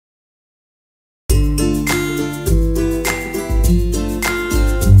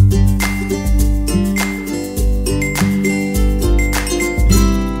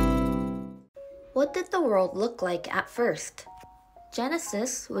world look like at first?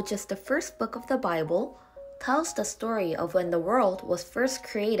 Genesis, which is the first book of the Bible, tells the story of when the world was first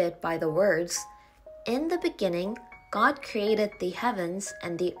created by the words, "In the beginning, God created the heavens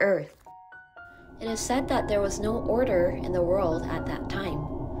and the earth." It is said that there was no order in the world at that time,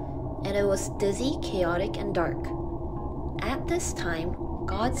 and it was dizzy, chaotic, and dark. At this time,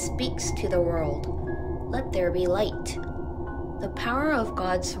 God speaks to the world, "Let there be light." The power of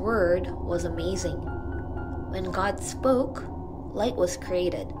God's word was amazing. When God spoke, light was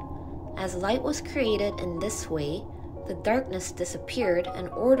created. As light was created in this way, the darkness disappeared and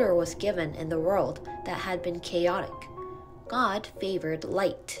order was given in the world that had been chaotic. God favored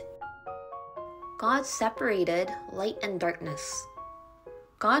light. God separated light and darkness.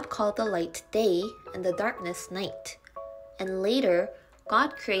 God called the light day and the darkness night. And later,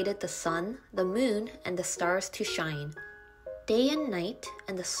 God created the sun, the moon, and the stars to shine. Day and night,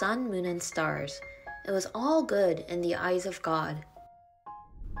 and the sun, moon, and stars. It was all good in the eyes of God.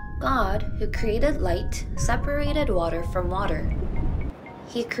 God, who created light, separated water from water.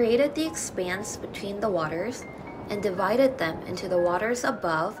 He created the expanse between the waters and divided them into the waters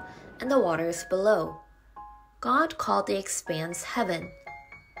above and the waters below. God called the expanse heaven.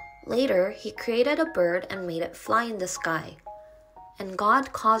 Later, he created a bird and made it fly in the sky. And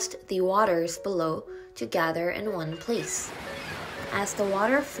God caused the waters below to gather in one place. As the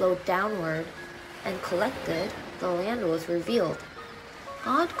water flowed downward and collected, the land was revealed.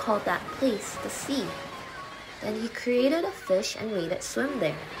 God called that place the sea. Then he created a fish and made it swim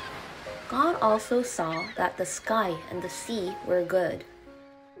there. God also saw that the sky and the sea were good.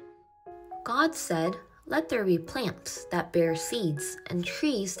 God said, "Let there be plants that bear seeds and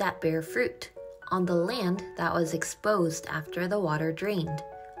trees that bear fruit on the land that was exposed after the water drained."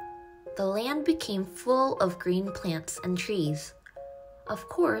 The land became full of green plants and trees. Of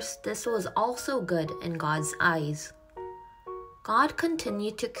course, this was also good in God's eyes. God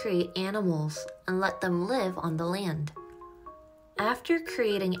continued to create animals and let them live on the land. After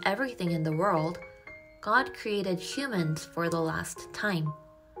creating everything in the world, God created humans for the last time.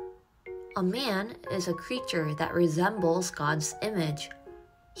 A man is a creature that resembles God's image.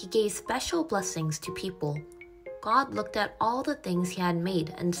 He gave special blessings to people. God looked at all the things he had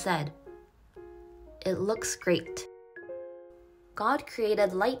made and said, "It looks great." God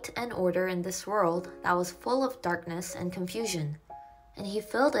created light and order in this world that was full of darkness and confusion, and he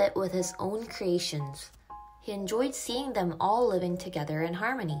filled it with his own creations. He enjoyed seeing them all living together in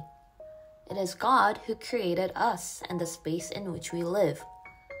harmony. It is God who created us and the space in which we live.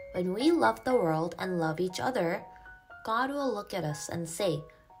 When we love the world and love each other, God will look at us and say,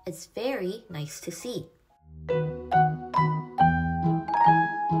 "It's very nice to see."